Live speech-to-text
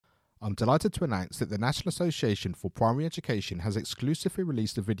I'm delighted to announce that the National Association for Primary Education has exclusively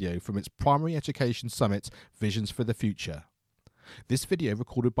released a video from its Primary Education Summit, Visions for the Future. This video,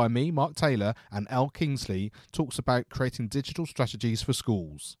 recorded by me, Mark Taylor, and Elle Kingsley, talks about creating digital strategies for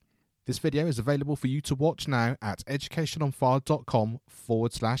schools. This video is available for you to watch now at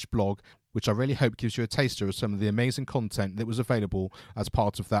educationonfire.com/blog, which I really hope gives you a taster of some of the amazing content that was available as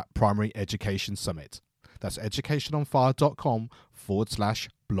part of that Primary Education Summit. That's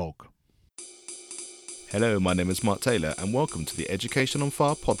educationonfire.com/blog. Hello, my name is Mark Taylor, and welcome to the Education on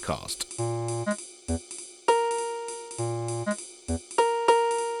Fire podcast.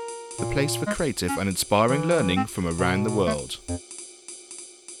 The place for creative and inspiring learning from around the world.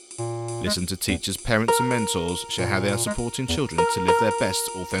 Listen to teachers, parents and mentors share how they are supporting children to live their best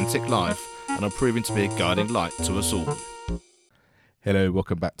authentic life and are proving to be a guiding light to us all. Hello,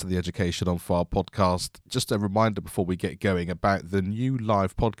 welcome back to the Education on Fire podcast. Just a reminder before we get going about the new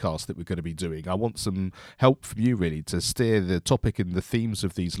live podcast that we're going to be doing. I want some help from you really to steer the topic and the themes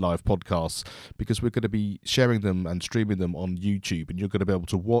of these live podcasts, because we're going to be sharing them and streaming them on YouTube, and you're going to be able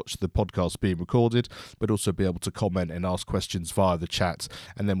to watch the podcast being recorded, but also be able to comment and ask questions via the chat,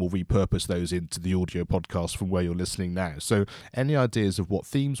 and then we'll repurpose those into the audio podcast from where you're listening now. So any ideas of what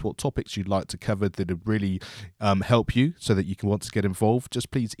themes, what topics you'd like to cover that would really help you so that you can want to get involved,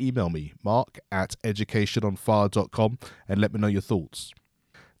 just please email me, mark@educationonfire.com, and let me know your thoughts.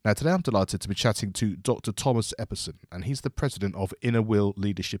 Now, today I'm delighted to be chatting to Dr. Thomas Epperson, and he's the president of Inner Will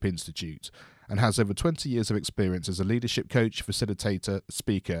Leadership Institute and has over 20 years of experience as a leadership coach, facilitator,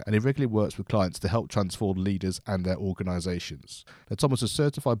 speaker, and he regularly works with clients to help transform leaders and their organizations. Now, Thomas is a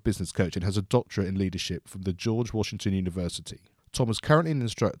certified business coach and has a doctorate in leadership from the George Washington University. Tom is currently an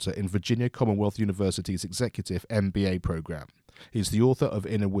instructor in Virginia Commonwealth University's Executive MBA program. He's the author of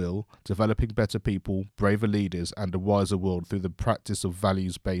Inner Will, Developing Better People, Braver Leaders, and a Wiser World through the practice of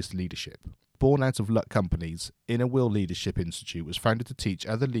values-based leadership. Born out of Luck Companies, Inner Will Leadership Institute was founded to teach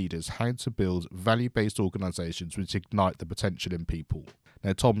other leaders how to build value-based organizations which ignite the potential in people.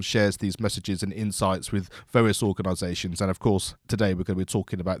 Now, Tom shares these messages and insights with various organizations, and of course, today we're going to be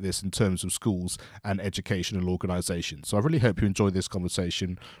talking about this in terms of schools and educational organizations. So I really hope you enjoy this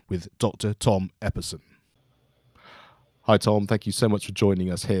conversation with Dr. Tom Epperson. Hi, Tom. Thank you so much for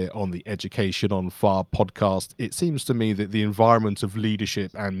joining us here on the Education on Fire podcast. It seems to me that the environment of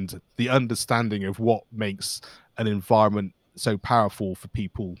leadership and the understanding of what makes an environment so powerful for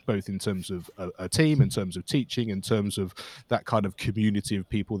people, both in terms of a team, in terms of teaching, in terms of that kind of community of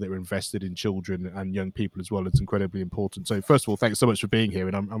people that are invested in children and young people as well, it's incredibly important. So first of all, thanks so much for being here,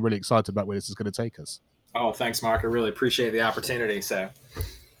 and I'm really excited about where this is going to take us. Oh, thanks, Mark. I really appreciate the opportunity. So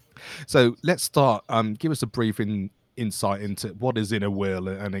let's start. Give us a brief insight into what is Inner Will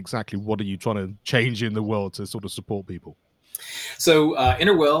and exactly what are you trying to change in the world to sort of support people. So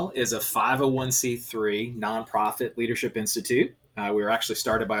Inner Will is a 501c3 nonprofit leadership institute. We were actually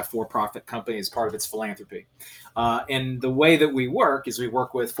started by a for-profit company as part of its philanthropy. And the way that we work is we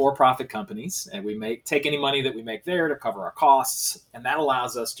work with for-profit companies, and we take any money that we make there to cover our costs. And that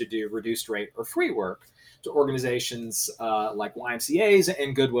allows us to do reduced rate or free work to organizations like YMCAs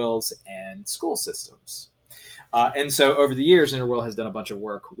and Goodwills and school systems. And so over the years, Inner Will has done a bunch of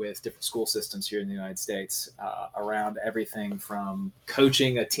work with different school systems here in the United States around everything from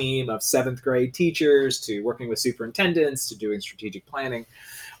coaching a team of 7th grade teachers to working with superintendents to doing strategic planning.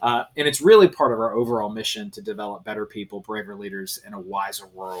 And it's really part of our overall mission to develop better people, braver leaders, and a wiser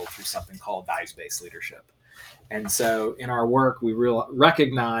world through something called values-based leadership. And so in our work, we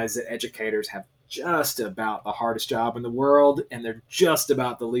recognize that educators have just about the hardest job in the world, and they're just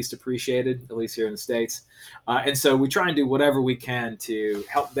about the least appreciated, at least here in the States. And so we try and do whatever we can to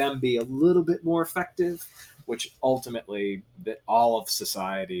help them be a little bit more effective, which ultimately that all of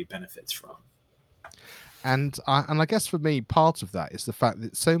society benefits from. And I guess for me, part of that is the fact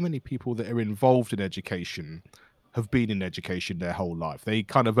that so many people that are involved in education have been in education their whole life. They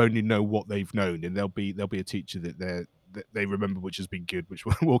kind of only know what they've known, and there'll be a teacher that they remember which has been good, which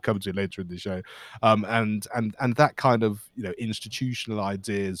we'll come to later in the show, and that kind of institutional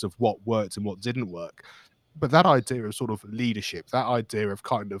ideas of what worked and what didn't work. But that idea of sort of leadership, that idea of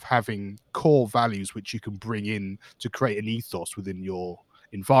kind of having core values which you can bring in to create an ethos within your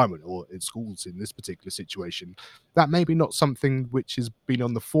environment or in schools in this particular situation, that maybe not something which has been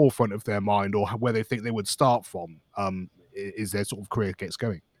on the forefront of their mind or where they think they would start from is their sort of career gets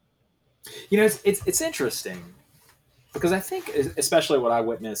going. It's interesting because I think especially what I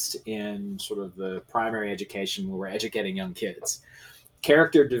witnessed in sort of the primary education where we're educating young kids,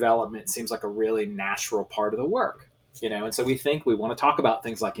 character development seems like a really natural part of the work. And so we think we want to talk about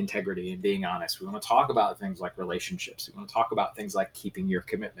things like integrity and being honest. We want to talk about things like relationships. We want to talk about things like keeping your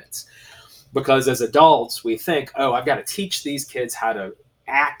commitments. Because as adults, we think, oh, I've got to teach these kids how to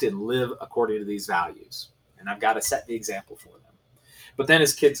act and live according to these values. And I've got to set the example for them. But then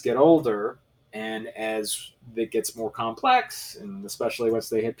as kids get older and as it gets more complex, and especially once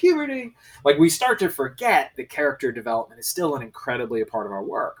they hit puberty, like we start to forget that character development is still an incredibly a part of our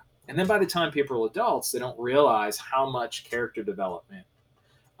work. And then by the time people are adults, they don't realize how much character development,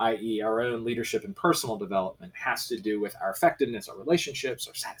 i.e., our own leadership and personal development, has to do with our effectiveness, our relationships,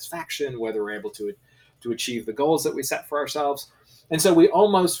 our satisfaction, whether we're able to achieve the goals that we set for ourselves. And so we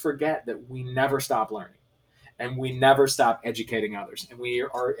almost forget that we never stop learning and we never stop educating others. And we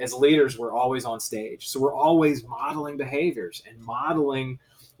are, as leaders, we're always on stage. So we're always modeling behaviors and modeling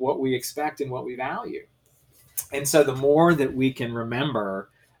what we expect and what we value. And so the more that we can remember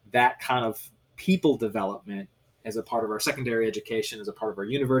that kind of people development as a part of our secondary education, as a part of our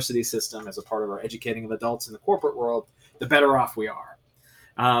university system, as a part of our educating of adults in the corporate world, the better off we are.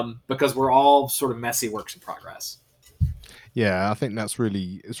 Because we're all sort of messy works in progress. Yeah, I think it's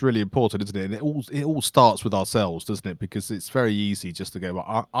really important, isn't it? And it all starts with ourselves, doesn't it? Because it's very easy just to go,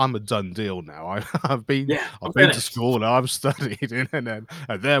 well, I'm a done deal now. I've been to school, and I've studied, and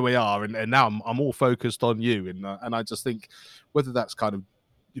there we are, and now I'm all focused on you, and I just think whether that's kind of,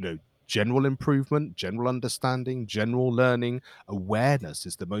 general improvement, general understanding, general learning, awareness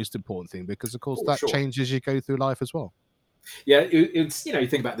is the most important thing, because of course that changes as you go through life as well. Yeah, it's, you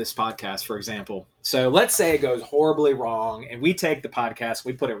think about this podcast, for example. So let's say it goes horribly wrong and we take the podcast,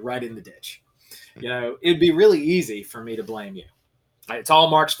 we put it right in the ditch. It'd be really easy for me to blame you. It's all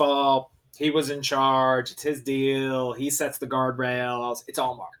Mark's fault. He was in charge. It's his deal. He sets the guardrails. It's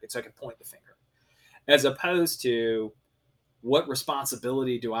all Mark. It's like a point the finger. As opposed to, what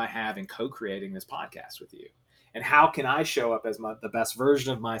responsibility do I have in co-creating this podcast with you? And how can I show up as the best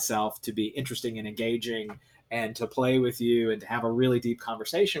version of myself to be interesting and engaging and to play with you and to have a really deep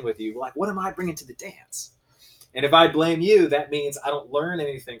conversation with you? Like, what am I bringing to the dance? And if I blame you, that means I don't learn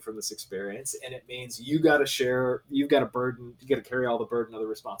anything from this experience. And it means you got to share, you've got a burden, you got to carry all the burden of the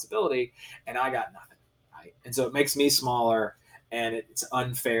responsibility, and I got nothing, right? And so it makes me smaller and it's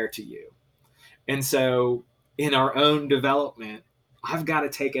unfair to you. And so in our own development, I've got to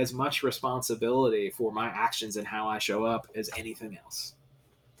take as much responsibility for my actions and how I show up as anything else.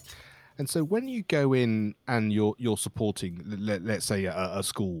 And so when you go in and you're supporting, let's say a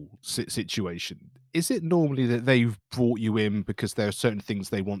school situation, is it normally that they've brought you in because there are certain things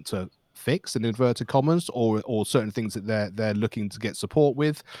they want to fix, in inverted commas, or certain things that they're looking to get support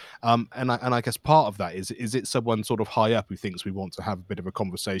with? And I guess part of that is it someone sort of high up who thinks we want to have a bit of a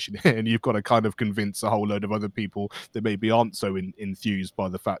conversation and you've got to kind of convince a whole load of other people that maybe aren't so enthused by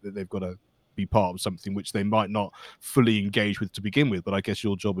the fact that they've got to be part of something which they might not fully engage with to begin with, but I guess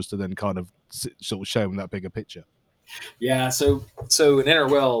your job is to then kind of sort of show them that bigger picture. Yeah, so in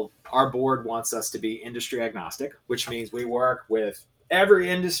InterWell, our board wants us to be industry agnostic, which means we work with every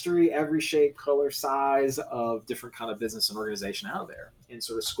industry, every shape, color, size of different kind of business and organization out there. And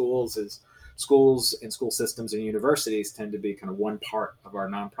sort of schools and school systems and universities tend to be kind of one part of our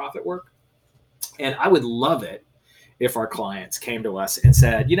nonprofit work. And I would love it if our clients came to us and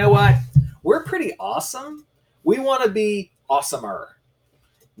said, you know what, we're pretty awesome. We want to be awesomer.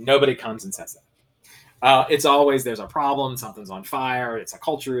 Nobody comes and says that. It's always there's a problem, something's on fire, it's a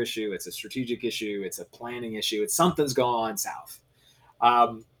culture issue, it's a strategic issue, it's a planning issue, it's something's gone south.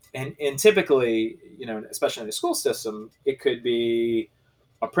 And typically, especially in the school system, it could be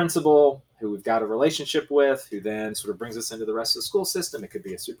a principal who we've got a relationship with, who then sort of brings us into the rest of the school system. It could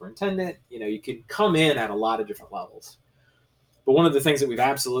be a superintendent. You can come in at a lot of different levels. But one of the things that we've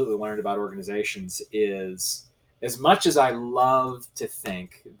absolutely learned about organizations is, as much as I love to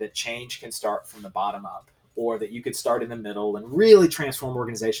think that change can start from the bottom up, or that you could start in the middle and really transform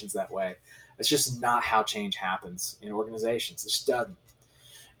organizations that way, it's just not how change happens in organizations. It just doesn't.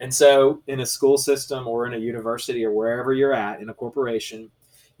 And so in a school system or in a university or wherever you're at in a corporation,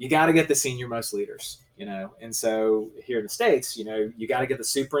 you got to get the senior most leaders, And so here in the States, you got to get the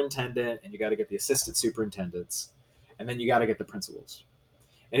superintendent and you got to get the assistant superintendents. And then you got to get the principals.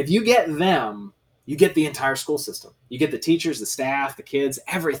 And if you get them, you get the entire school system. You get the teachers, the staff, the kids,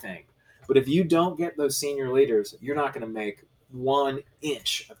 everything. But if you don't get those senior leaders, you're not going to make 1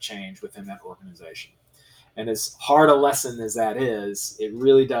 inch of change within that organization. And as hard a lesson as that is, it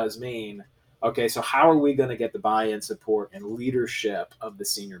really does mean, okay, so how are we going to get the buy-in, support, and leadership of the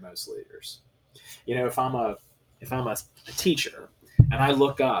senior most leaders? If I'm a teacher and I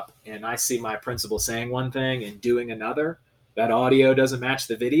look up and I see my principal saying one thing and doing another, that audio doesn't match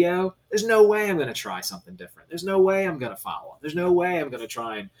the video, there's no way I'm going to try something different. There's no way I'm going to follow. There's no way I'm going to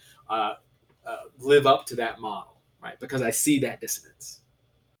try and live up to that model, right? Because I see that dissonance.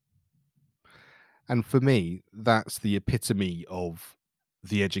 And for me, that's the epitome of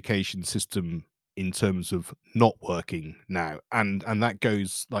the education system in terms of not working now. And that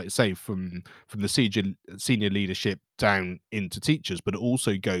goes, like I say, from the senior leadership down into teachers, but it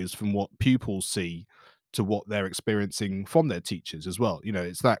also goes from what pupils see to what they're experiencing from their teachers as well. You know,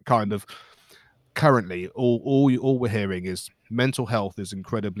 it's that kind of, currently all we're hearing is mental health is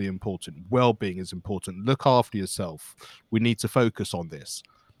incredibly important, well-being is important, look after yourself, we need to focus on this.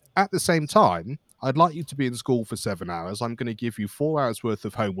 At the same time, I'd like you to be in school for 7 hours. I'm going to give you 4 hours worth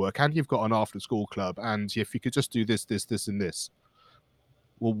of homework, and you've got an after-school club. And if you could just do this, this, this, and this,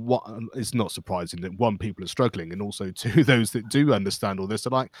 well, what? It's not surprising that one, people are struggling, and also two, those that do understand all this are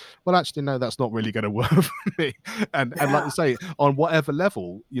like, well, actually, no, that's not really going to work for me. And like you say, on whatever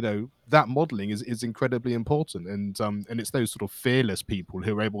level, you know, that modeling is incredibly important. And it's those sort of fearless people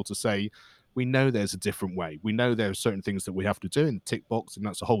who are able to say, we know there's a different way. We know there are certain things that we have to do in tick box, and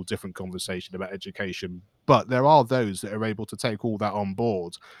that's a whole different conversation about education. But there are those that are able to take all that on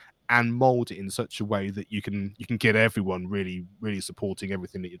board and mold it in such a way that you can get everyone really, really supporting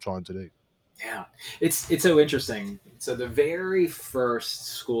everything that you're trying to do. Yeah, it's so interesting. So the very first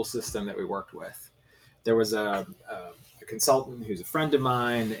school system that we worked with, there was a consultant who's a friend of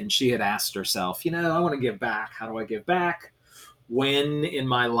mine, and she had asked herself, you know, I want to give back. How do I give back? When in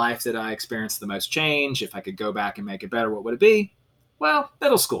my life did I experience the most change? If I could go back and make it better, what would it be? Well,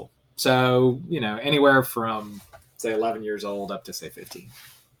 middle school. So, you know, anywhere from, say, 11 years old up to, say, 15.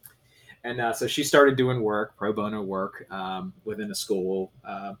 And so she started doing work, pro bono work within a school,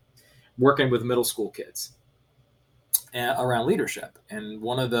 working with middle school kids around leadership. And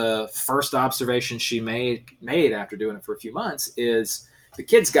one of the first observations she made after doing it for a few months is the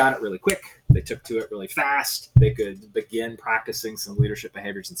kids got it really quick. They took to it really fast. They could begin practicing some leadership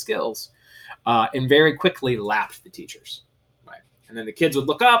behaviors and skills, and very quickly lapped the teachers. Right? And then the kids would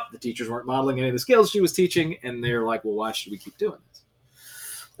look up. The teachers weren't modeling any of the skills she was teaching, and they're like, well, why should we keep doing this?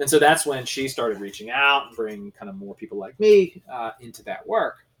 And so that's when she started reaching out and bringing kind of more people like me into that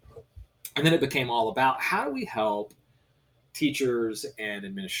work. And then it became all about how do we help teachers and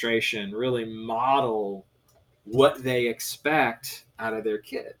administration really model what they expect out of their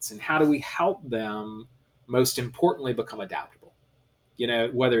kids, and how do we help them, most importantly, become adaptable? You know,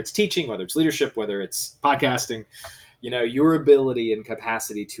 whether it's teaching, whether it's leadership, whether it's podcasting, you know, your ability and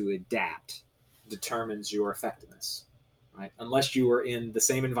capacity to adapt determines your effectiveness, right? Unless you are in the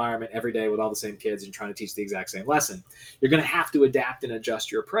same environment every day with all the same kids and trying to teach the exact same lesson, you're going to have to adapt and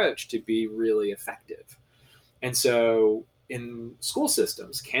adjust your approach to be really effective. And so in school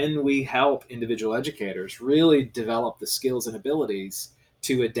systems, can we help individual educators really develop the skills and abilities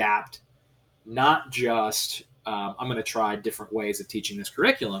to adapt, not just I'm going to try different ways of teaching this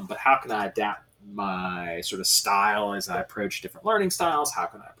curriculum, but how can I adapt my sort of style as I approach different learning styles? How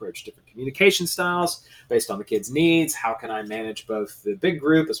can I approach different communication styles based on the kids' needs? How can I manage both the big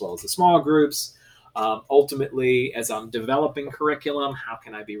group as well as the small groups? Ultimately, as I'm developing curriculum, how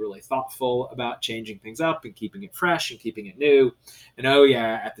can I be really thoughtful about changing things up and keeping it fresh and keeping it new? And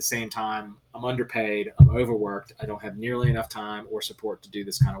at the same time, I'm underpaid, I'm overworked, I don't have nearly enough time or support to do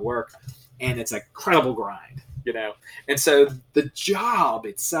this kind of work. And it's an incredible grind, you know? And so the job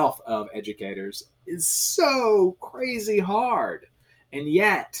itself of educators is so crazy hard. And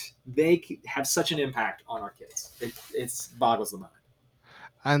yet they have such an impact on our kids. It boggles the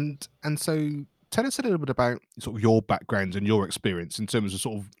mind. And so tell us a little bit about sort of your background and your experience in terms of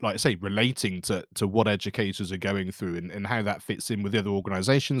sort of, like I say, relating to what educators are going through, and how that fits in with the other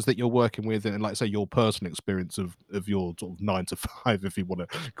organizations that you're working with, and like I say, your personal experience of your sort of 9 to 5, if you want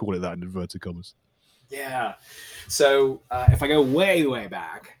to call it that in inverted commas. Yeah. So if I go way, way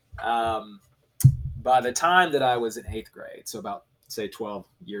back, by the time that I was in 8th grade, so about, say, 12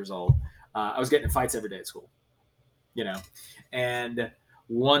 years old, I was getting in fights every day at school, you know, and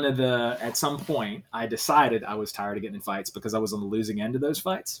at some point I decided I was tired of getting in fights because I was on the losing end of those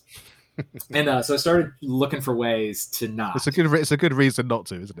fights. And so I started looking for ways to not. It's a good reason not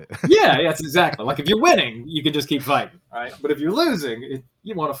to, isn't it? Yeah, it's exactly. Like if you're winning, you can just keep fighting, right? But if you're losing,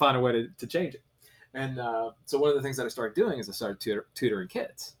 you want to find a way to change it. And so one of the things that I started doing is I started tutoring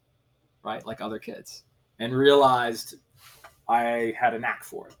kids, right? Like other kids, and realized I had a knack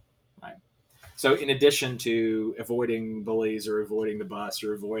for it, right? So in addition to avoiding bullies or avoiding the bus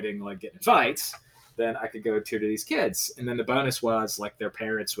or avoiding like getting in fights, then I could go tutor these kids. And then the bonus was like their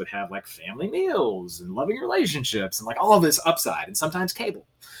parents would have like family meals and loving relationships and like all of this upside and sometimes cable.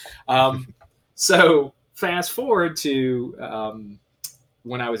 So fast forward to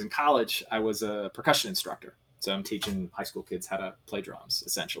when I was in college, I was a percussion instructor. So I'm teaching high school kids how to play drums,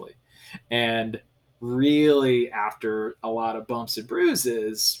 essentially. And really, after a lot of bumps and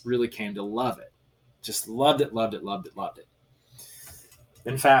bruises, really came to love it. Just loved it, loved it, loved it, loved it.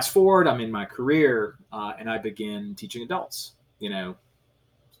 Then fast forward, I'm in my career, and I begin teaching adults.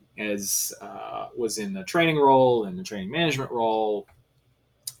 As was in the training role and the training management role,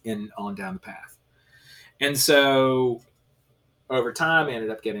 and on down the path. And so over time, I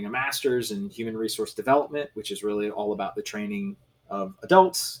ended up getting a master's in human resource development, which is really all about the training of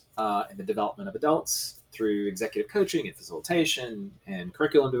adults and the development of adults through executive coaching and facilitation and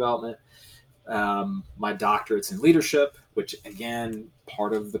curriculum development. My doctorate's in leadership, which again,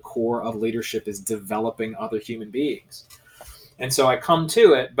 part of the core of leadership is developing other human beings. And so I come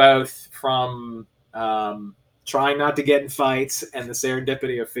to it both from trying not to get in fights and the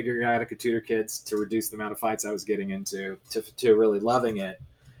serendipity of figuring out how to tutor kids to reduce the amount of fights I was getting into, to really loving it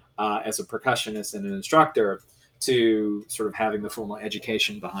as a percussionist and an instructor, to sort of having the formal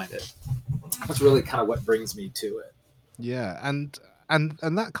education behind it. That's really kind of what brings me to it. Yeah, and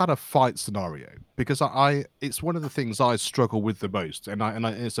that kind of fight scenario, because it's one of the things I struggle with the most, and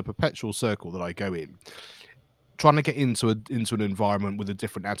it's a perpetual circle that I go in, trying to get into an environment with a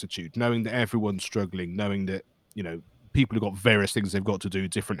different attitude, knowing that everyone's struggling, knowing that people have got various things they've got to do,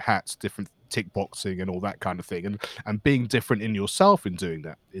 different hats, different tick boxing, and all that kind of thing, and being different in yourself in doing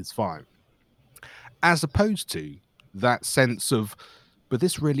that is fine, as opposed to that sense of, but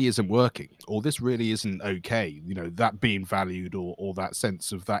this really isn't working, or this really isn't okay, that being valued, or that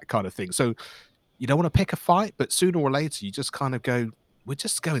sense of that kind of thing. So you don't want to pick a fight, but sooner or later you just kind of go, we're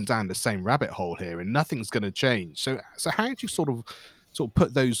just going down the same rabbit hole here and nothing's going to change. So how do you sort of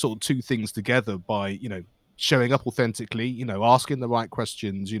put those sort of two things together by, showing up authentically, asking the right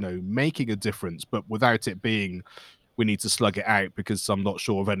questions, making a difference, but without it being, we need to slug it out because I'm not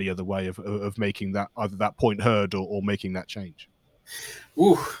sure of any other way of making that, either that point heard or making that change?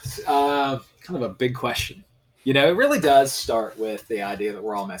 Ooh, kind of a big question. It really does start with the idea that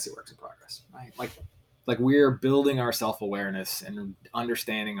we're all messy works in progress, right? Like we're building our self-awareness and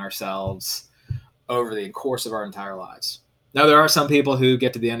understanding ourselves over the course of our entire lives. Now, there are some people who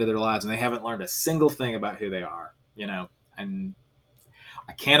get to the end of their lives and they haven't learned a single thing about who they are, and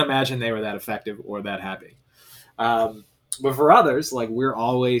I can't imagine they were that effective or that happy. But for others, like, we're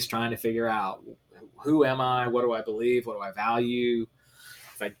always trying to figure out, who am I? What do I believe? What do I value?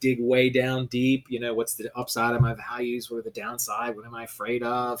 If I dig way down deep, what's the upside of my values? What are the downside? What am I afraid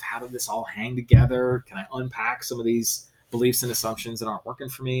of? How did this all hang together? Can I unpack some of these beliefs and assumptions that aren't working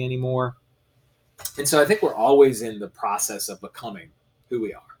for me anymore? And so I think we're always in the process of becoming who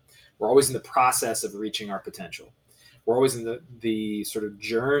we are. We're always in the process of reaching our potential. We're always in the sort of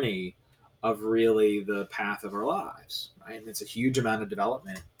journey of really the path of our lives, right? And it's a huge amount of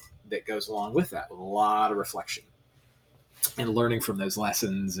development that goes along with that, with a lot of reflection and learning from those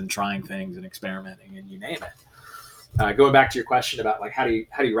lessons and trying things and experimenting and you name it. Going back to your question about, like, how do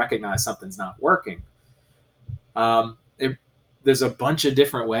you recognize something's not working? There's a bunch of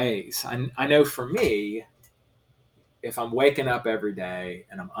different ways. I know for me, if I'm waking up every day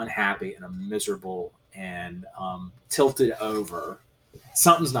and I'm unhappy and I'm miserable and tilted over,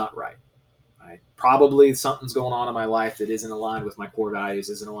 something's not right. Probably something's going on in my life that isn't aligned with my core values,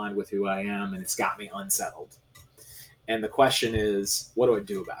 isn't aligned with who I am, and it's got me unsettled. And the question is, what do I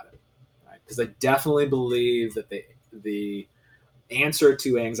do about it? Because I definitely believe that the answer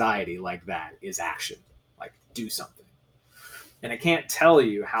to anxiety like that is action. Like, do something. And I can't tell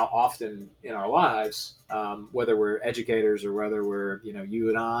you how often in our lives, whether we're educators or whether we're, you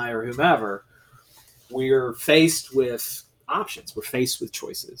and I or whomever, we're faced with options. We're faced with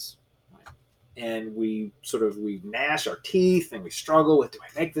choices. And we gnash our teeth and we struggle with, do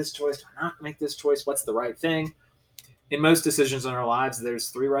I make this choice? Do I not make this choice? What's the right thing? In most decisions in our lives, there's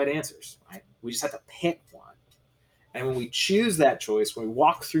 3 right answers, right? We just have to pick one. And when we choose that choice, when we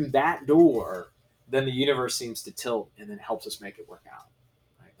walk through that door, then the universe seems to tilt and then helps us make it work out.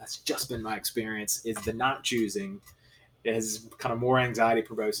 Right? That's just been my experience, is the not choosing is kind of more anxiety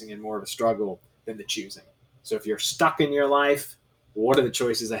provoking and more of a struggle than the choosing. So if you're stuck in your life, what are the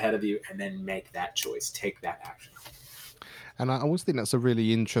choices ahead of you? And then make that choice, take that action. And I always think that's a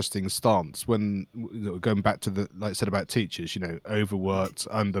really interesting stance when going back to like I said about teachers, overworked,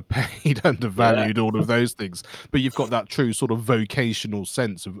 underpaid, undervalued, all of those things. But you've got that true sort of vocational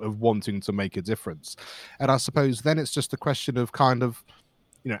sense of wanting to make a difference. And I suppose then it's just a question of kind of,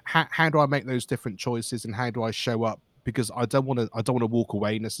 how do I make those different choices and how do I show up? Because I don't want to walk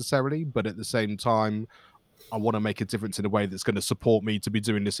away necessarily, but at the same time, I want to make a difference in a way that's going to support me to be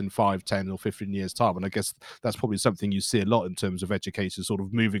doing this in 5, 10, or 15 years time. And I guess that's probably something you see a lot in terms of educators sort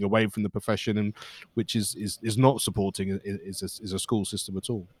of moving away from the profession, and which is not supporting is a school system at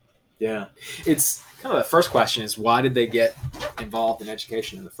all. Yeah, it's kind of the first question is, why did they get involved in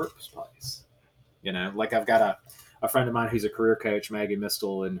education in the first place? Like I've got a friend of mine who's a career coach, Maggie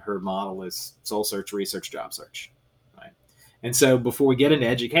Mistel, and her model is soul search, research, job search. Right. And so before we get into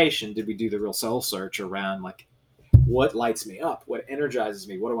education, did we do the real soul search around like, what lights me up? What energizes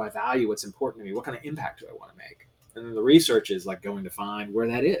me? What do I value? What's important to me? What kind of impact do I want to make? And then the research is like going to find where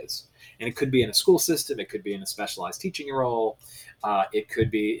that is. And it could be in a school system. It could be in a specialized teaching role. It could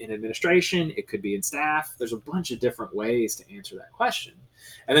be in administration. It could be in staff. There's a bunch of different ways to answer that question.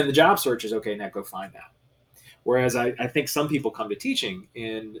 And then the job search is, okay, now go find that. Whereas I think some people come to teaching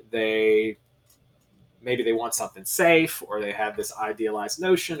and maybe they want something safe, or they have this idealized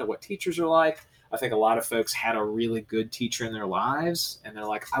notion of what teachers are like. I think a lot of folks had a really good teacher in their lives, and they're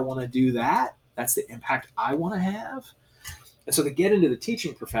like, I want to do that. That's the impact I want to have. And so they get into the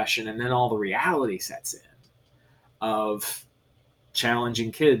teaching profession, and then all the reality sets in of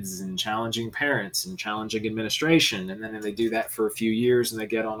challenging kids and challenging parents and challenging administration. And then they do that for a few years, and they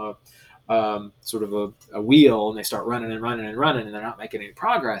get on sort of a wheel, and they start running and running and running, and they're not making any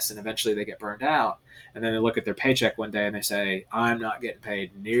progress. And eventually they get burned out. And then they look at their paycheck one day and they say, I'm not getting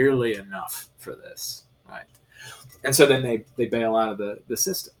paid nearly enough for this. Right. And so then they bail out of the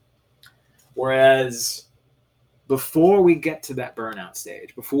system. Whereas before we get to that burnout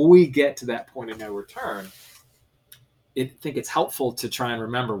stage, before we get to that point of no return, I think it's helpful to try and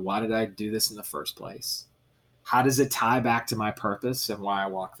remember, why did I do this in the first place? How does it tie back to my purpose and why I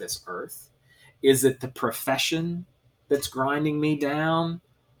walk this earth? Is it the profession that's grinding me down?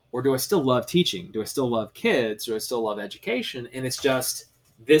 Or do I still love teaching? Do I still love kids? Do I still love education? And it's just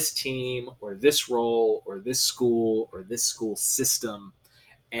this team or this role or this school system.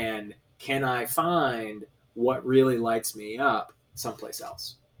 And can I find what really lights me up someplace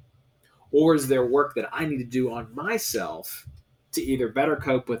else? Or is there work that I need to do on myself to either better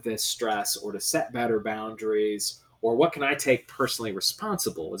cope with this stress, or to set better boundaries? Or what can I take personally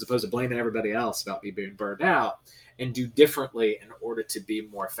responsible, as opposed to blaming everybody else about me being burned out, and do differently in order to be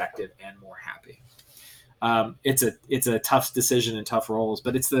more effective and more happy? It's a tough decision and tough roles,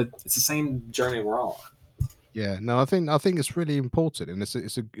 but it's the same journey we're all on. Yeah, no, I think it's really important, and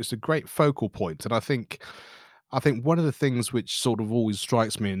it's a great focal point. And I think one of the things which sort of always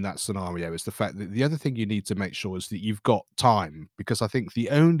strikes me in that scenario is the fact that the other thing you need to make sure is that you've got time, because I think the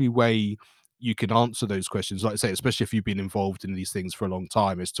only way you can answer those questions, like I say, especially if you've been involved in these things for a long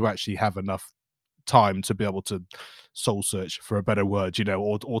time, is to actually have enough time to be able to soul search, for a better word,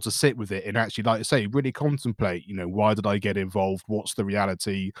 or to sit with it and actually, like I say, really contemplate, why did I get involved? What's the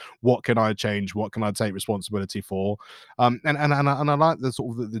reality? What can I change? What can I take responsibility for? And I like the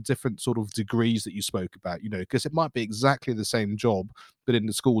sort of the different sort of degrees that you spoke about, because it might be exactly the same job, but in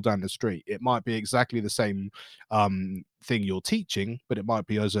the school down the street. It might be exactly the same thing you're teaching, but it might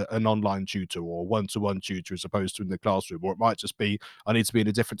be as an online tutor or one-to-one tutor as opposed to in the classroom. Or it might just be, I need to be in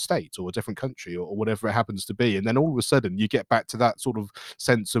a different state or a different country, or whatever it happens to be. And then all of a sudden you get back to that sort of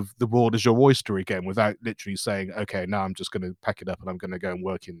sense of the world is your oyster again, without literally saying, okay, now I'm just going to pack it up and I'm going to go and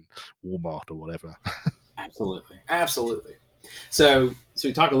work in Walmart or whatever. Absolutely. So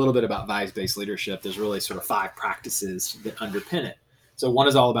we talk a little bit about values-based leadership. There's really sort of 5 practices that underpin it. So one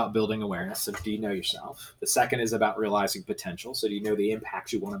is all about building awareness. So do you know yourself? The second is about realizing potential. So do you know the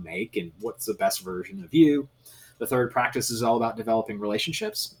impact you want to make and what's the best version of you? The third practice is all about developing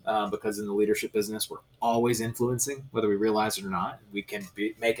relationships, because in the leadership business, we're always influencing, whether we realize it or not. We can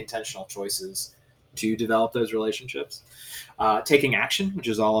make intentional choices to develop those relationships. Taking action, which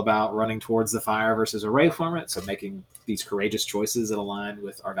is all about running towards the fire versus away from it. So making these courageous choices that align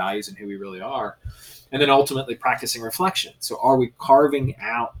with our values and who we really are. And then ultimately practicing reflection. So are we carving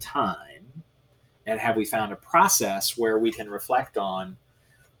out time, and have we found a process where we can reflect on,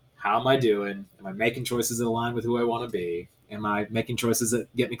 how am I doing? Am I making choices that align with who I want to be? Am I making choices that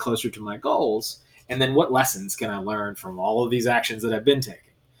get me closer to my goals? And then what lessons can I learn from all of these actions that I've been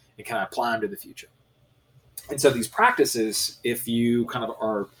taking? And can I apply them to the future? And so these practices, if you kind of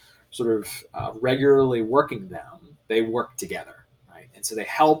are sort of regularly working them, they work together. And so they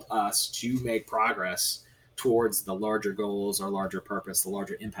help us to make progress towards the larger goals, our larger purpose, the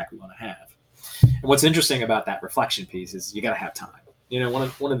larger impact we want to have. And what's interesting about that reflection piece is you got to have time. One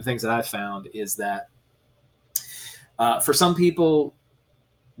of the things that I've found is that for some people,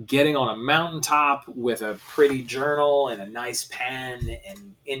 getting on a mountaintop with a pretty journal and a nice pen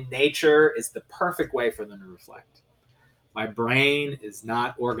and in nature is the perfect way for them to reflect. My brain is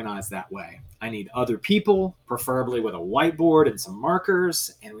not organized that way. I need other people, preferably with a whiteboard and some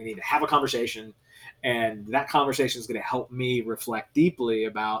markers, and we need to have a conversation. And that conversation is going to help me reflect deeply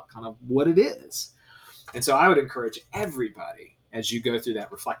about kind of what it is. And so I would encourage everybody, as you go through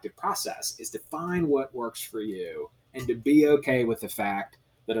that reflective process, is to find what works for you and to be okay with the fact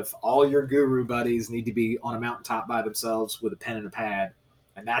that if all your guru buddies need to be on a mountaintop by themselves with a pen and a pad,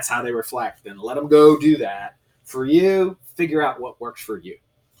 and that's how they reflect, then let them go do that. For you, figure out what works for you.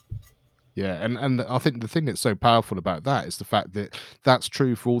 Yeah, and I think the thing that's so powerful about that is the fact that that's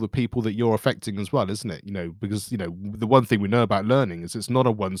true for all the people that you're affecting as well, isn't it? Because the one thing we know about learning is it's not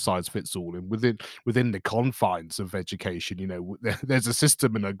a one size fits all, and within the confines of education, there's a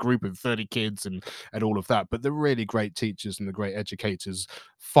system and a group of 30 kids and all of that. But the really great teachers and the great educators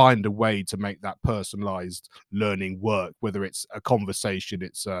find a way to make that personalized learning work, whether it's a conversation,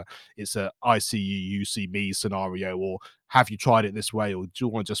 it's a I see you, you see me scenario, or have you tried it this way, or do you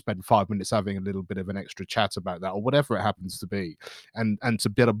want to just spend 5 minutes having a little bit of an extra chat about that, or whatever it happens to be, and to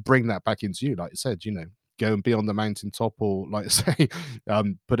be able to bring that back into you, like you said, go and be on the mountaintop, or like I say,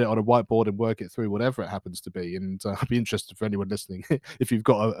 put it on a whiteboard and work it through, whatever it happens to be. And I'd be interested for anyone listening if you've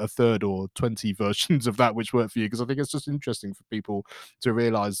got a third or 20 versions of that which work for you, because I think it's just interesting for people to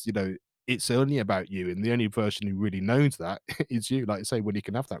realize, it's only about you, and the only version who really knows that is you, like you say, when you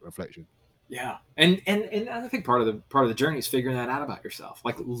can have that reflection. Yeah, and I think part of the journey is figuring that out about yourself,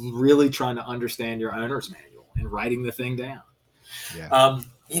 like really trying to understand your owner's manual and writing the thing down. Yeah.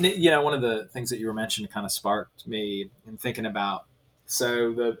 One of the things that you were mentioning kind of sparked me in thinking about.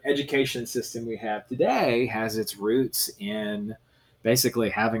 So the education system we have today has its roots in basically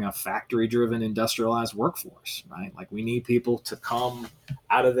having a factory-driven industrialized workforce, right? Like we need people to come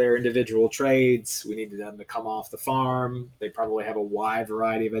out of their individual trades. We need them to come off the farm. They probably have a wide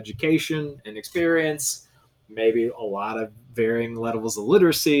variety of education and experience, maybe a lot of varying levels of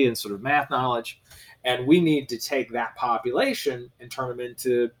literacy and sort of math knowledge. And we need to take that population and turn them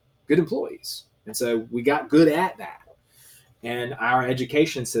into good employees. And so we got good at that. And our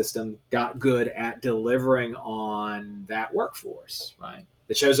education system got good at delivering on that workforce, right?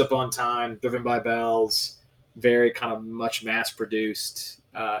 That shows up on time, driven by bells, very kind of much mass produced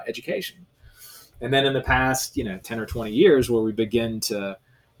education. And then in the past, 10 or 20 years, where we begin to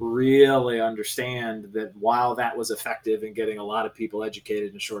really understand that while that was effective in getting a lot of people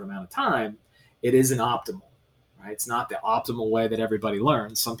educated in a short amount of time, it isn't optimal, right? It's not the optimal way that everybody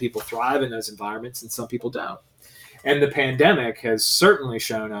learns. Some people thrive in those environments and some people don't. And the pandemic has certainly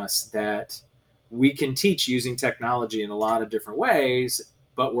shown us that we can teach using technology in a lot of different ways,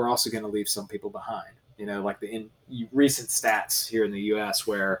 but we're also going to leave some people behind. Like the recent stats here in the US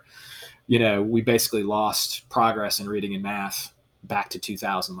where, we basically lost progress in reading and math back to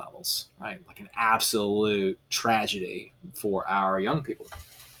 2000 levels, right? Like an absolute tragedy for our young people.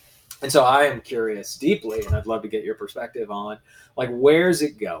 And so I am curious deeply, and I'd love to get your perspective on, like, where's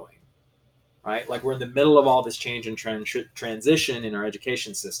it going? Right? Like we're in the middle of all this change and transition in our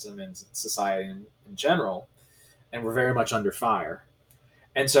education system and society in general, and we're very much under fire.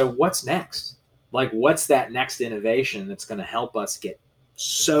 And so what's next? Like what's that next innovation that's going to help us get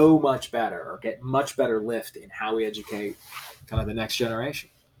so much better or get much better lift in how we educate kind of the next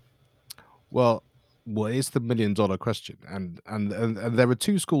generation? Well, it's the $1 million question, and there are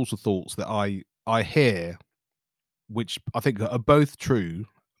two schools of thoughts that I hear, which I think are both true,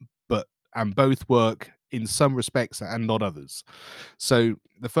 and both work in some respects and not others. So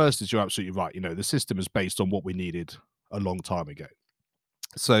the first is, you're absolutely right. The system is based on what we needed a long time ago.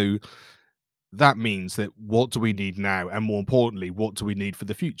 So that means that what do we need now, and more importantly, what do we need for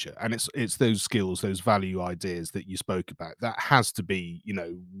the future? And it's those skills, those value ideas that you spoke about. That has to be,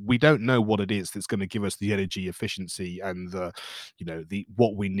 we don't know what it is that's going to give us the energy efficiency and the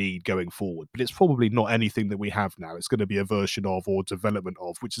what we need going forward, but it's probably not anything that we have now. It's going to be a version of, or development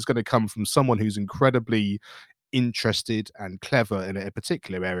of, which is going to come from someone who's incredibly interested and clever in a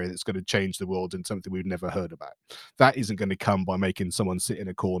particular area that's going to change the world and something we've never heard about. That isn't going to come by making someone sit in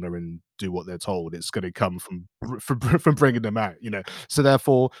a corner and do what they're told. It's going to come from bringing them out. So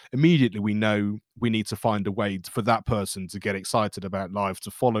therefore, immediately we know we need to find a way for that person to get excited about life,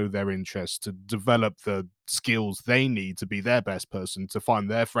 to follow their interests, to develop the skills they need to be their best person, to find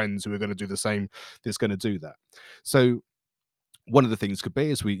their friends who are going to do the same, that's going to do that. So one of the things could be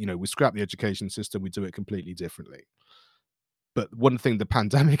is we scrap the education system, we do it completely differently. But one thing the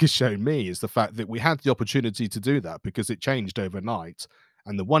pandemic has shown me is the fact that we had the opportunity to do that because it changed overnight.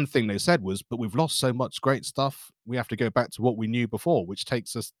 And the one thing they said was, but we've lost so much great stuff, we have to go back to what we knew before, which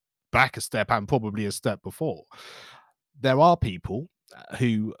takes us back a step and probably a step before. There are people,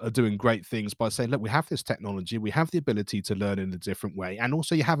 who are doing great things by saying, look, we have this technology, we have the ability to learn in a different way, and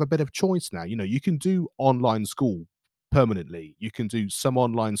also you have a bit of choice now. You can do online school permanently, you can do some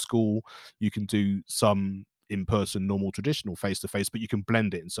online school, you can do some in-person normal traditional face-to-face, but you can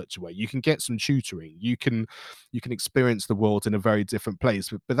blend it in such a way, you can get some tutoring, you can experience the world in a very different place,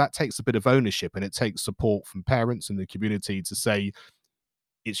 but that takes a bit of ownership, and it takes support from parents and the community to say,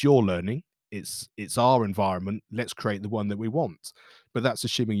 it's your learning, it's our environment, let's create the one that we want. But that's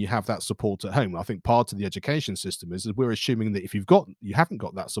assuming you have that support at home. I think part of the education system is that we're assuming that if you haven't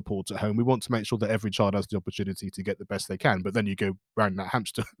got that support at home, we want to make sure that every child has the opportunity to get the best they can, but then you go round that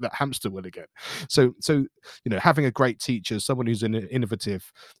hamster that hamster wheel again. So having a great teacher, someone who's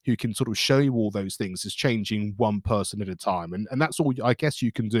innovative, who can sort of show you all those things, is changing one person at a time, and that's all I guess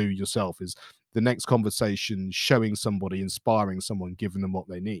you can do yourself, is the next conversation, showing somebody, inspiring someone, giving them what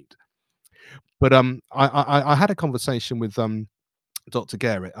they need. But I had a conversation with Dr.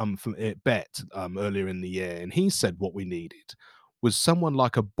 Garrett from at Bet earlier in the year, and he said what we needed was someone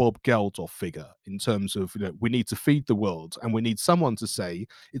like a Bob Geldof figure, in terms of, we need to feed the world, and we need someone to say,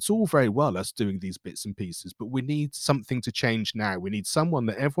 it's all very well us doing these bits and pieces, but we need something to change now. We need someone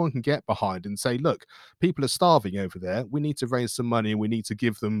that everyone can get behind and say, look, people are starving over there. We need to raise some money, and we need to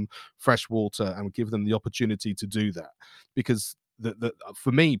give them fresh water and give them the opportunity to do that. Because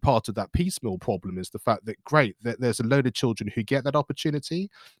for me, part of that piecemeal problem is the fact that, great, that there's a load of children who get that opportunity,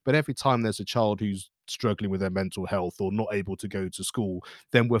 but every time there's a child who's struggling with their mental health or not able to go to school,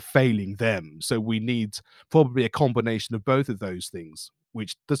 then we're failing them. So we need probably a combination of both of those things,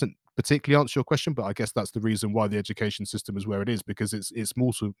 which doesn't particularly answer your question, but I guess that's the reason why the education system is where it is, because it's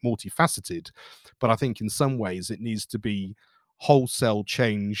multifaceted. But I think in some ways it needs to be wholesale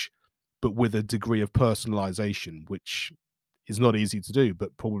change, but with a degree of personalization, which is not easy to do,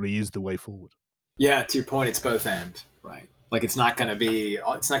 but probably is the way forward. Yeah, to your point, it's both end, right? Like it's not going to be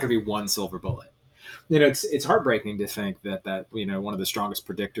one silver bullet. It's heartbreaking to think that one of the strongest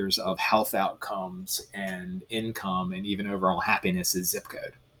predictors of health outcomes and income and even overall happiness is zip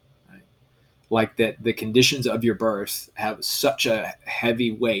code. Right? Like that, the conditions of your birth have such a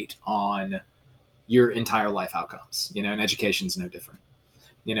heavy weight on your entire life outcomes. And education's no different.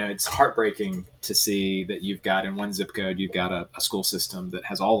 It's heartbreaking to see that you've got in one zip code, you've got a school system that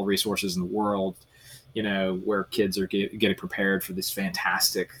has all the resources in the world, where kids are getting prepared for this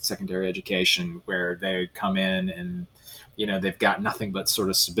fantastic secondary education, where they come in and, they've got nothing but sort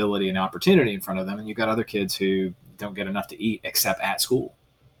of stability and opportunity in front of them. And you've got other kids who don't get enough to eat except at school,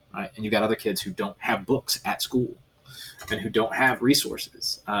 right? And you've got other kids who don't have books at school and who don't have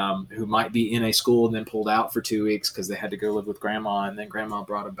resources, who might be in a school and then pulled out for 2 weeks because they had to go live with grandma, and then grandma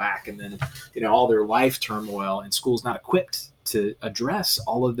brought them back, and then all their life turmoil, and school's not equipped to address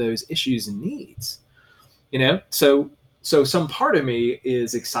all of those issues and needs. So some part of me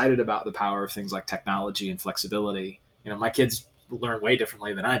is excited about the power of things like technology and flexibility. My kids learn way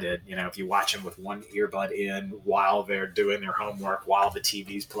differently than I did. If you watch them with one earbud in while they're doing their homework, while the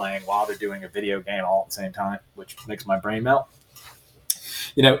TV's playing, while they're doing a video game all at the same time, which makes my brain melt.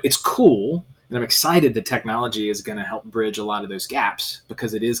 It's cool. And I'm excited that technology is going to help bridge a lot of those gaps,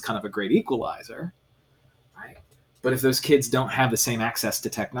 because it is kind of a great equalizer. Right? But if those kids don't have the same access to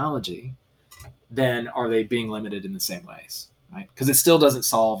technology, then are they being limited in the same ways? Right? Because it still doesn't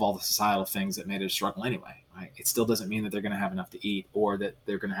solve all the societal things that made it a struggle anyway. Right? It still doesn't mean that they're going to have enough to eat or that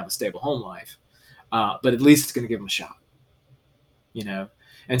they're going to have a stable home life. But at least it's going to give them a shot.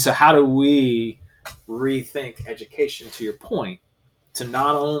 And so how do we rethink education, to your point, to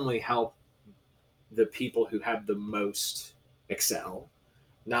not only help the people who have the most excel,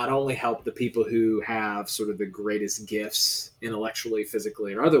 not only help the people who have sort of the greatest gifts intellectually,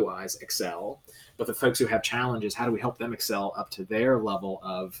 physically, or otherwise excel, but the folks who have challenges, how do we help them excel up to their level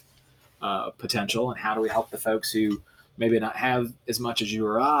of potential? And how do we help the folks who maybe not have as much as you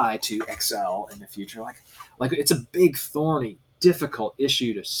or I to excel in the future? Like it's a big, thorny, difficult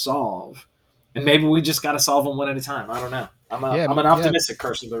issue to solve. And maybe we just got to solve them one at a time. I don't know. I'm an optimistic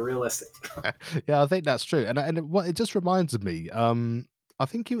person, but realistic. Yeah, I think that's true. And it just reminded me, I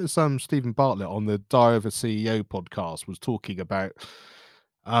think it was Stephen Bartlett on the Diary of a CEO podcast was talking about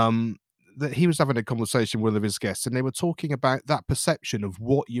that he was having a conversation with one of his guests, and they were talking about that perception of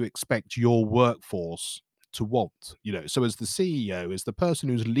what you expect your workforce to want. So as the CEO, as the person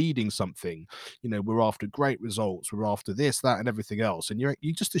who's leading something, we're after great results, we're after this, that, and everything else, and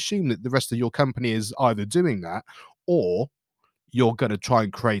you just assume that the rest of your company is either doing that, or you're going to try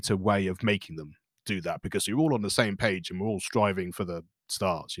and create a way of making them do that, because you're all on the same page and we're all striving for the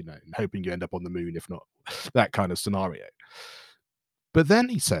stars, and hoping you end up on the moon, if not that kind of scenario. But then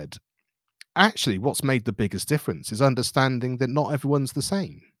he said, actually, what's made the biggest difference is understanding that not everyone's the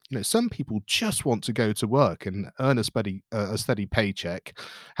same. Some people just want to go to work and earn a steady paycheck,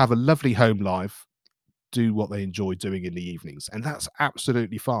 have a lovely home life, do what they enjoy doing in the evenings, and that's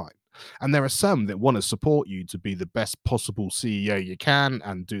absolutely fine. And there are some that want to support you to be the best possible CEO you can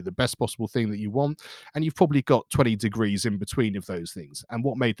and do the best possible thing that you want. And you've probably got 20 degrees in between of those things. And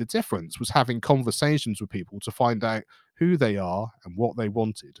what made the difference was having conversations with people to find out who they are and what they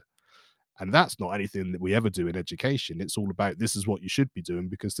wanted. And that's not anything that we ever do in education. It's all about this is what you should be doing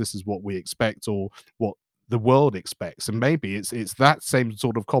because this is what we expect or what the world expects. And maybe it's that same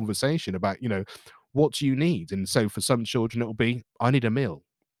sort of conversation about, what do you need? And so for some children it'll be, I need a meal.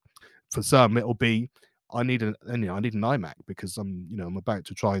 For some it'll be, I need an iMac because I'm about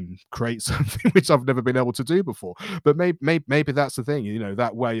to try and create something which I've never been able to do before. But maybe that's the thing,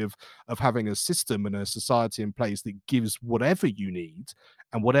 that way of having a system and a society in place that gives whatever you need,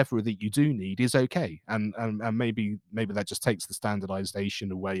 and whatever that you do need is okay. And maybe that just takes the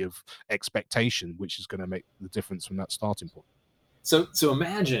standardization away of expectation, which is going to make the difference from that starting point. So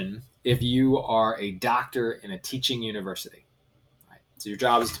imagine if you are a doctor in a teaching university. So your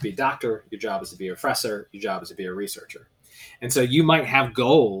job is to be a doctor, your job is to be a professor, your job is to be a researcher. And so you might have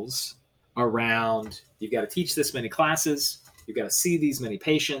goals around, you've got to teach this many classes, you've got to see these many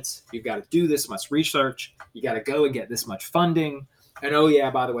patients, you've got to do this much research, you got to go and get this much funding. And oh yeah,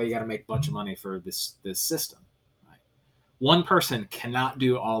 by the way, you got to make a bunch of money for this system. Right? One person cannot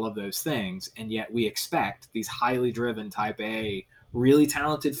do all of those things, and yet we expect these highly driven type A, really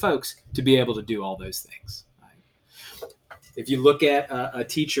talented folks to be able to do all those things. If you look at a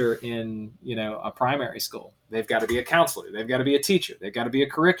teacher in a primary school, they've got to be a counselor, they've got to be a teacher, they've got to be a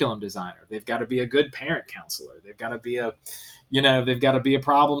curriculum designer, they've got to be a good parent counselor, they've got to be a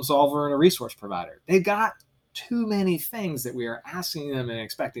problem solver and a resource provider. They've got too many things that we are asking them and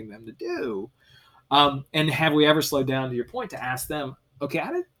expecting them to do. And have we ever slowed down, to your point, to ask them, okay,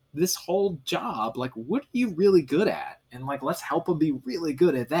 out of this whole job, like, what are you really good at? And let's help them be really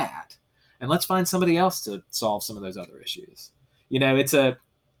good at that. And let's find somebody else to solve some of those other issues.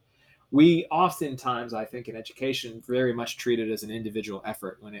 We oftentimes, I think, in education, very much treat it as an individual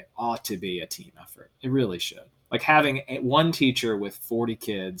effort when it ought to be a team effort. It really should. Like having one teacher with 40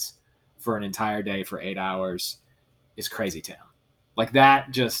 kids for an entire day for 8 hours is crazy town. Like that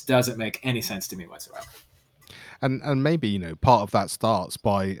just doesn't make any sense to me whatsoever. And maybe part of that starts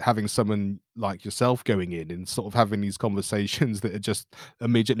by having someone like yourself going in and sort of having these conversations that are just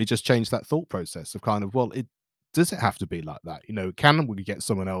immediately just change that thought process of kind of, well, does it have to be like that? Can we get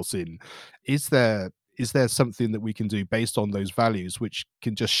someone else in? Is there something that we can do based on those values which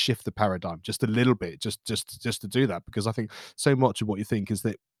can just shift the paradigm just a little bit, just to do that? Because I think so much of what you think is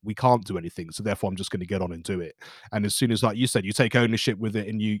that we can't do anything, so therefore I'm just going to get on and do it. And as soon as, like you said, you take ownership with it,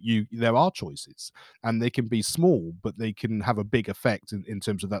 and you there are choices, and they can be small, but they can have a big effect in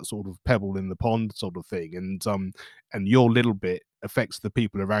terms of that sort of pebble in the pond sort of thing. And your little bit affects the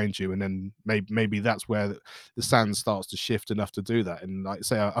people around you, and then maybe that's where the sand starts to shift enough to do that. And like I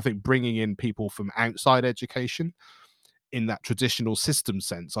say, I think bringing in people from outside education in that traditional system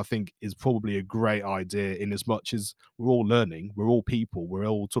sense, I think is probably a great idea, in as much as we're all learning, we're all people, we're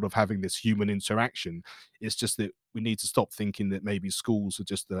all sort of having this human interaction. It's just that we need to stop thinking that maybe schools are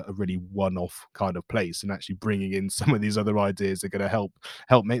just a really one-off kind of place, and actually bringing in some of these other ideas are going to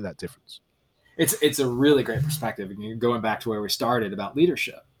help make that difference. It's a really great perspective. And you're going back to where we started about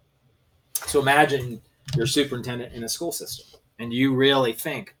leadership. So imagine you're a superintendent in a school system, and you really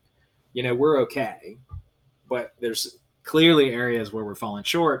think, we're okay, but there's clearly areas where we're falling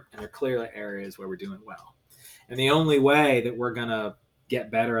short, and there are clearly areas where we're doing well. And the only way that we're going to get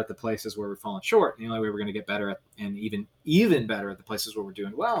better at the places where we're falling short, and the only way we're going to get better at, and even better at the places where we're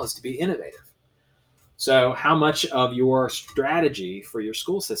doing well, is to be innovative. So how much of your strategy for your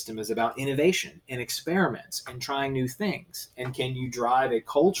school system is about innovation and experiments and trying new things? And can you drive a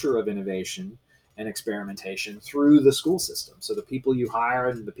culture of innovation and experimentation through the school system? So the people you hire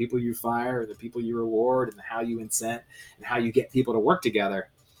and the people you fire and the people you reward and how you incent and how you get people to work together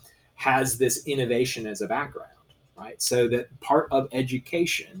has this innovation as a background, right? So that part of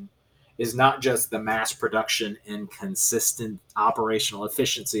education is not just the mass production and consistent operational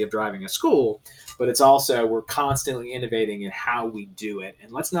efficiency of driving a school, but it's also we're constantly innovating in how we do it.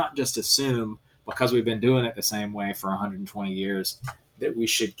 And let's not just assume because we've been doing it the same way for 120 years that we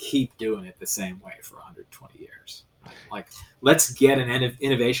should keep doing it the same way for 120 years. Like, let's get an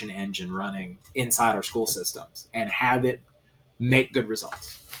innovation engine running inside our school systems and have it make good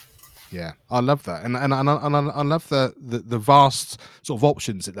results. Yeah, I love that, and I love the vast sort of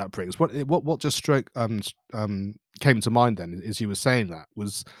options that brings. What just came to mind then as you were saying that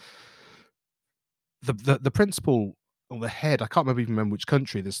was the principle or the head, I can't even remember which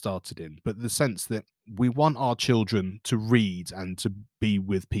country this started in, but the sense that we want our children to read and to be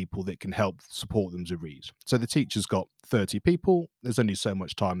with people that can help support them to read. So the teacher's got 30 people, there's only so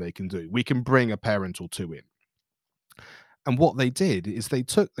much time they can do. We can bring a parent or two in. And what they did is they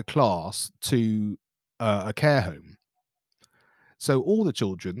took the class to a care home. So all the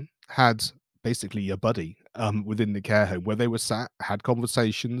children had basically a buddy within the care home where they were sat, had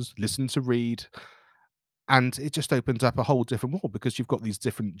conversations, listened to read, and it just opens up a whole different world because you've got these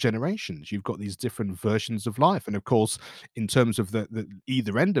different generations, you've got these different versions of life, and of course, in terms of the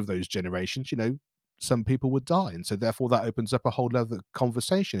either end of those generations, some people would die, and so therefore that opens up a whole other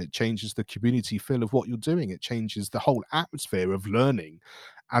conversation. It changes the community feel of what you're doing. It changes the whole atmosphere of learning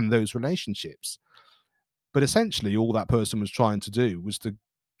and those relationships. But essentially, all that person was trying to do was to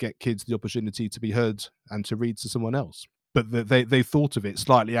get kids the opportunity to be heard and to read to someone else. But they thought of it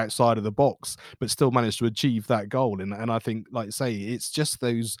slightly outside of the box, but still managed to achieve that goal. And I think, like I say, it's just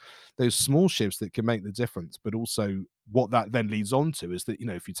those small shifts that can make the difference. But also, what that then leads on to is that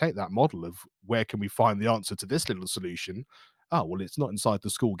if you take that model of where can we find the answer to this little solution, oh well, it's not inside the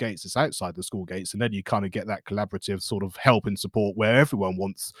school gates; it's outside the school gates, and then you kind of get that collaborative sort of help and support where everyone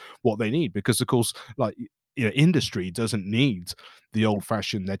wants what they need. Because of course, like industry doesn't need the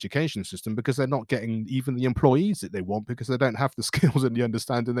old-fashioned education system because they're not getting even the employees that they want because they don't have the skills and the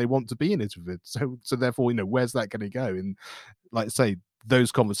understanding they want to be in it with it. So therefore, where's that going to go? And like I say,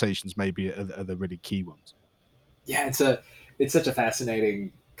 those conversations maybe are the really key ones. Yeah, it's such a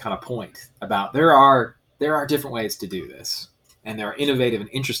fascinating kind of point about there are different ways to do this, and there are innovative and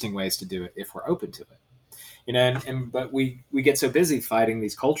interesting ways to do it if we're open to it. But we get so busy fighting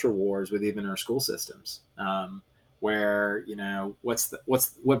these culture wars with even our school systems, where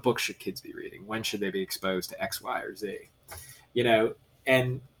what books should kids be reading? When should they be exposed to X, Y, or Z?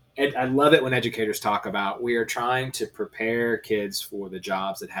 And I love it when educators talk about we are trying to prepare kids for the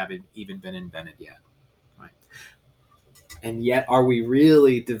jobs that haven't even been invented yet, right? And yet, are we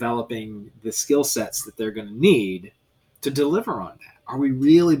really developing the skill sets that they're going to need to deliver on that? Are we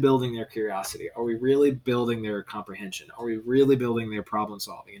really building their curiosity? Are we really building their comprehension? Are we really building their problem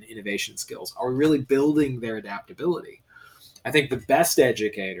solving and innovation skills? Are we really building their adaptability? I think the best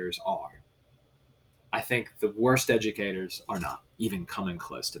educators are. I think the worst educators are not even coming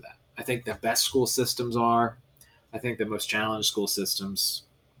close to that. I think the best school systems are. I think the most challenged school systems,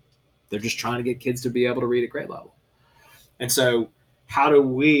 they're just trying to get kids to be able to read at grade level. And so, how do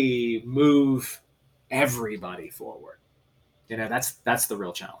we move everybody forward? That's the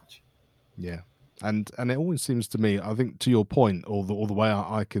real challenge. Yeah. And it always seems to me, I think to your point, or the way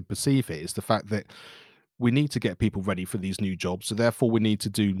I could perceive it, is the fact that we need to get people ready for these new jobs. So therefore we need to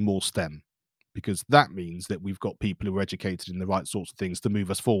do more STEM, because that means that we've got people who are educated in the right sorts of things to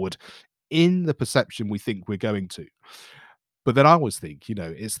move us forward in the perception we think we're going to. But then I always think,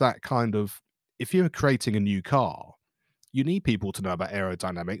 it's that kind of, if you're creating a new car, you need people to know about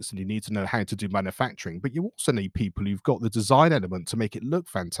aerodynamics and you need to know how to do manufacturing, but you also need people who've got the design element to make it look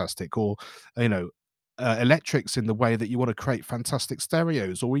fantastic, or electrics in the way that you want to create fantastic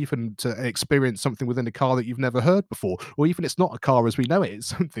stereos, or even to experience something within a car that you've never heard before, or even it's not a car as we know it, it's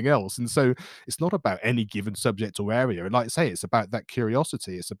something else. And so it's not about any given subject or area. And like I say, it's about that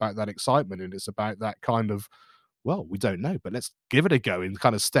curiosity, it's about that excitement, and it's about that kind of, well, we don't know, but let's give it a go and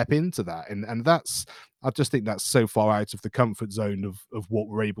kind of step into that. And that's, I just think that's so far out of the comfort zone of what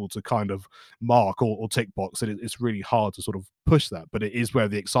we're able to kind of mark or tick box that it's really hard to sort of push that. But it is where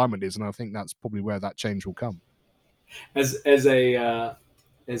the excitement is, and I think that's probably where that change will come. As a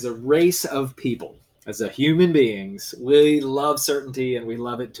race of people, as a human beings, we love certainty and we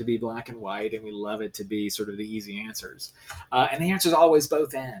love it to be black and white and we love it to be sort of the easy answers. And the answer is always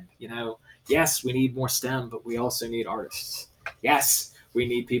both end. Yes, we need more STEM, but we also need artists. Yes, we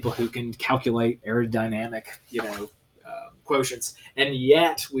need people who can calculate aerodynamic, quotients. And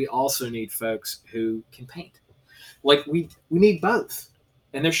yet we also need folks who can paint. Like we need both.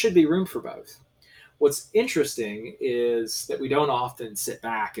 And there should be room for both. What's interesting is that we don't often sit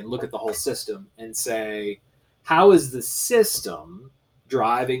back and look at the whole system and say, how is the system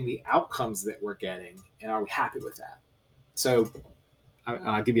driving the outcomes that we're getting? And are we happy with that? So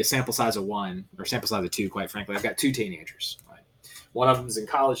I'll give you a sample size of one, or sample size of two, quite frankly. I've got two teenagers. Right? One of them is in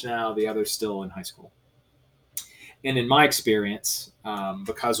college now. The other's still in high school. And in my experience,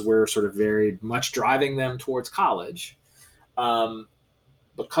 because we're sort of very much driving them towards college,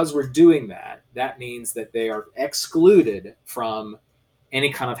 because we're doing that, that means that they are excluded from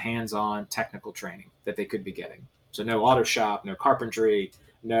any kind of hands-on technical training that they could be getting. So no auto shop, no carpentry,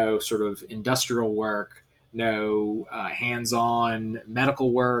 no sort of industrial work, no hands-on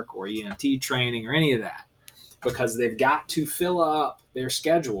medical work or EMT training or any of that, because they've got to fill up their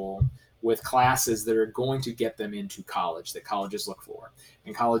schedule with classes that are going to get them into college, that colleges look for.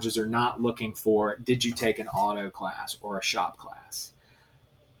 And colleges are not looking for, did you take an auto class or a shop class?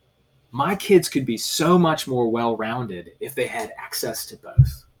 My kids could be so much more well-rounded if they had access to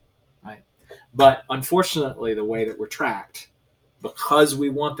both, right? But unfortunately, the way that we're tracked, because we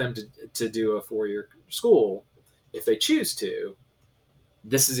want them to do a 4-year school, if they choose to,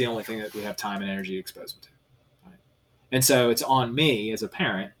 this is the only thing that we have time and energy to expose them to. Right? And so it's on me as a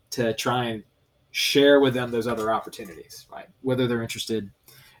parent to try and share with them those other opportunities, right? Whether they're interested,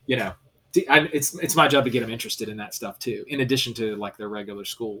 you know, it's my job to get them interested in that stuff too, in addition to like their regular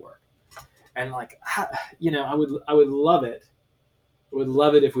schoolwork. And like, I would love it. I would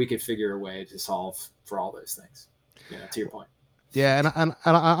love it if we could figure a way to solve for all those things. To your point. Yeah, and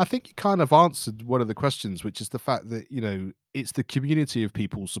I think you kind of answered one of the questions, which is the fact that it's the community of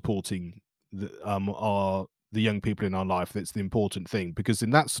people supporting the young people in our life that's the important thing. Because in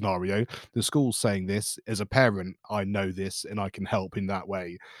that scenario, the school's saying this as a parent, I know this and I can help in that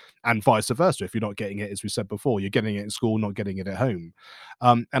way, and vice versa. If you're not getting it, as we said before, you're getting it at school, not getting it at home.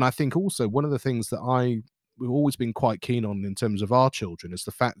 And I think also one of the things that we've always been quite keen on in terms of our children is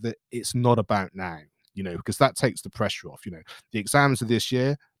the fact that it's not about now. Because that takes the pressure off. The exams of this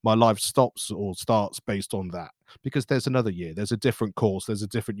year, my life stops or starts based on that, because there's another year, there's a different course, there's a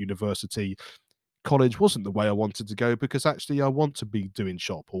different university. College wasn't the way I wanted to go, because actually I want to be doing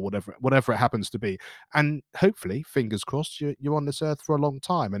shop or whatever it happens to be. And hopefully, fingers crossed, you're on this earth for a long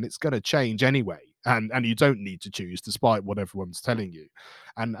time, and it's going to change anyway. And you don't need to choose despite what everyone's telling you.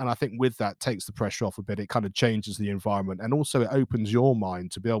 And I think with that takes the pressure off a bit. It kind of changes the environment, and also it opens your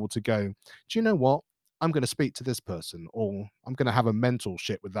mind to be able to go, do you know what? I'm going to speak to this person, or I'm going to have a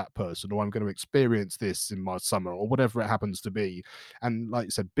mentorship with that person, or I'm going to experience this in my summer, or whatever it happens to be. And like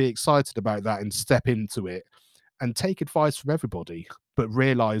you said, be excited about that and step into it and take advice from everybody, but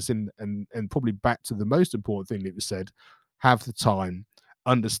realize and probably back to the most important thing that you said, have the time,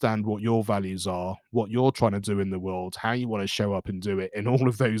 understand what your values are, what you're trying to do in the world, how you want to show up and do it in all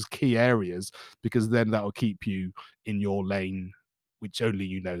of those key areas, because then that'll keep you in your lane, which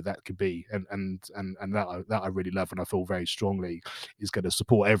only that could be. And that I really love, and I feel very strongly is going to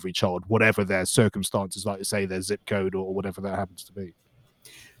support every child, whatever their circumstances, like you say, their zip code or whatever that happens to be.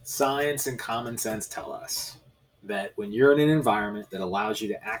 Science and common sense tell us that when you're in an environment that allows you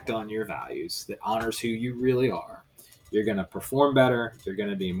to act on your values, that honors who you really are, you're going to perform better, you're going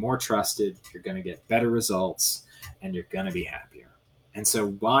to be more trusted, you're going to get better results, and you're going to be happier. And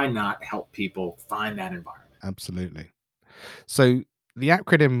so why not help people find that environment? Absolutely. So the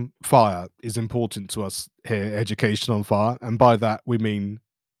acronym FIRE is important to us here, Education on Fire. And by that, we mean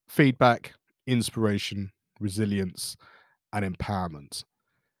feedback, inspiration, resilience, and empowerment.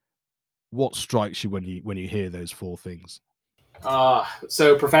 What strikes you when you hear those four things?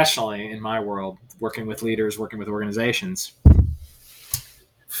 So professionally, in my world, working with leaders, working with organizations,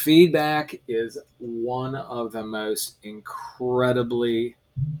 feedback is one of the most incredibly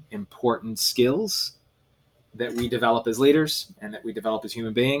important skills that we develop as leaders and that we develop as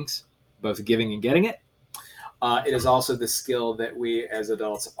human beings, both giving and getting it. It is also the skill that we as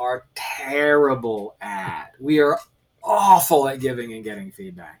adults are terrible at. We are awful at giving and getting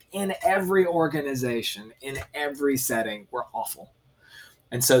feedback. In every organization, in every setting, we're awful.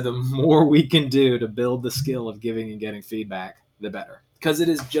 And so the more we can do to build the skill of giving and getting feedback, the better. Because it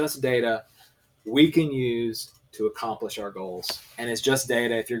is just data we can use to accomplish our goals. And it's just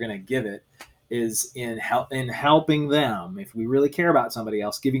data, if you're going to give it, is in helping them, if we really care about somebody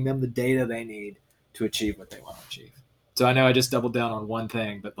else, giving them the data they need to achieve what they want to achieve. So I know I just doubled down on one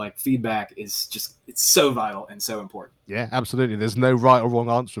thing, but like feedback is just, it's so vital and so important. Yeah, absolutely. There's no right or wrong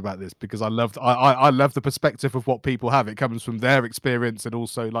answer about this, because I love the perspective of what people have. It comes from their experience, and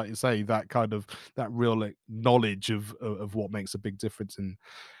also, like you say, that kind of that real knowledge of what makes a big difference, and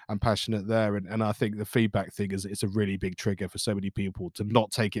passionate there. And I think the feedback thing is, it's a really big trigger for so many people to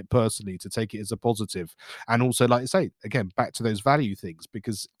not take it personally, to take it as a positive. And also, like you say, again, back to those value things,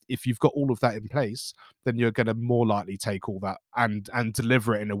 because if you've got all of that in place, then you're going to more likely take all that and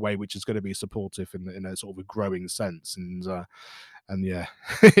deliver it in a way which is going to be supportive in a sort of a growing sense. And yeah,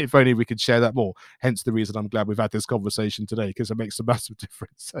 if only we could share that more. Hence the reason I'm glad we've had this conversation today, because it makes a massive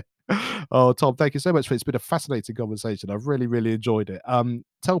difference. Oh, Tom, thank you so much for it. It's been a fascinating conversation. I've really, really enjoyed it.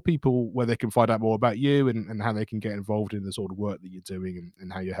 Tell people where they can find out more about you, and how they can get involved in the sort of work that you're doing,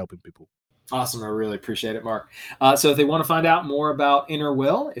 and how you're helping people. Awesome. I really appreciate it, Mark. So if they want to find out more about Inner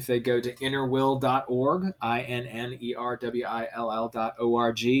Will, if they go to innerwill.org,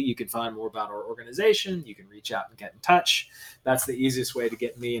 INNERWILL.org, you can find more about our organization. You can reach out and get in touch. That's the easiest way to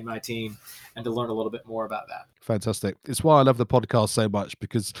get me and my team and to learn a little bit more about that. Fantastic. It's why I love the podcast so much,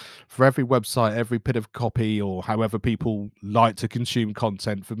 because for every website, every bit of copy, or however people like to consume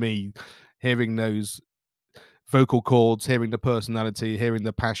content, for me, hearing those vocal cords, hearing the personality, hearing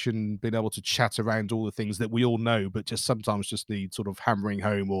the passion, being able to chat around all the things that we all know, but just sometimes just need sort of hammering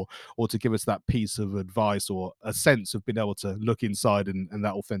home, or to give us that piece of advice or a sense of being able to look inside and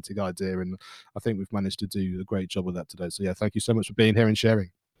that authentic idea. And I think we've managed to do a great job with that today. So yeah, thank you so much for being here and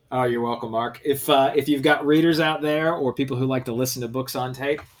sharing. Oh, you're welcome, Mark. If you've got readers out there or people who like to listen to books on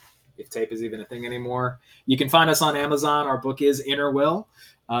tape, if tape is even a thing anymore, you can find us on Amazon. Our book is Inner Will,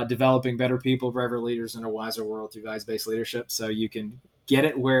 Developing Better People, Braver Leaders in a Wiser World Through Values-Based Leadership. So you can get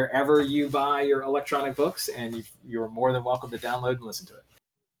it wherever you buy your electronic books, and you're more than welcome to download and listen to it.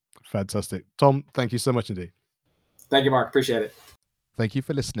 Fantastic. Tom, thank you so much indeed. Thank you, Mark. Appreciate it. Thank you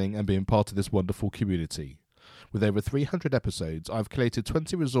for listening and being part of this wonderful community. With over 300 episodes, I've collated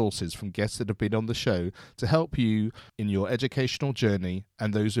 20 resources from guests that have been on the show to help you in your educational journey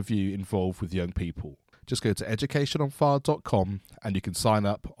and those of you involved with young people. Just go to educationonfire.com and you can sign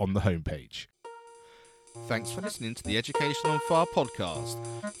up on the homepage. Thanks for listening to the Education on Fire podcast.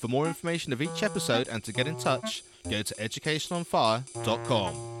 For more information of each episode and to get in touch, go to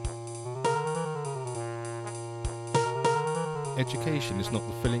educationonfire.com. Education is not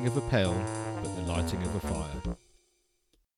the filling of a pail, but the lighting of a fire.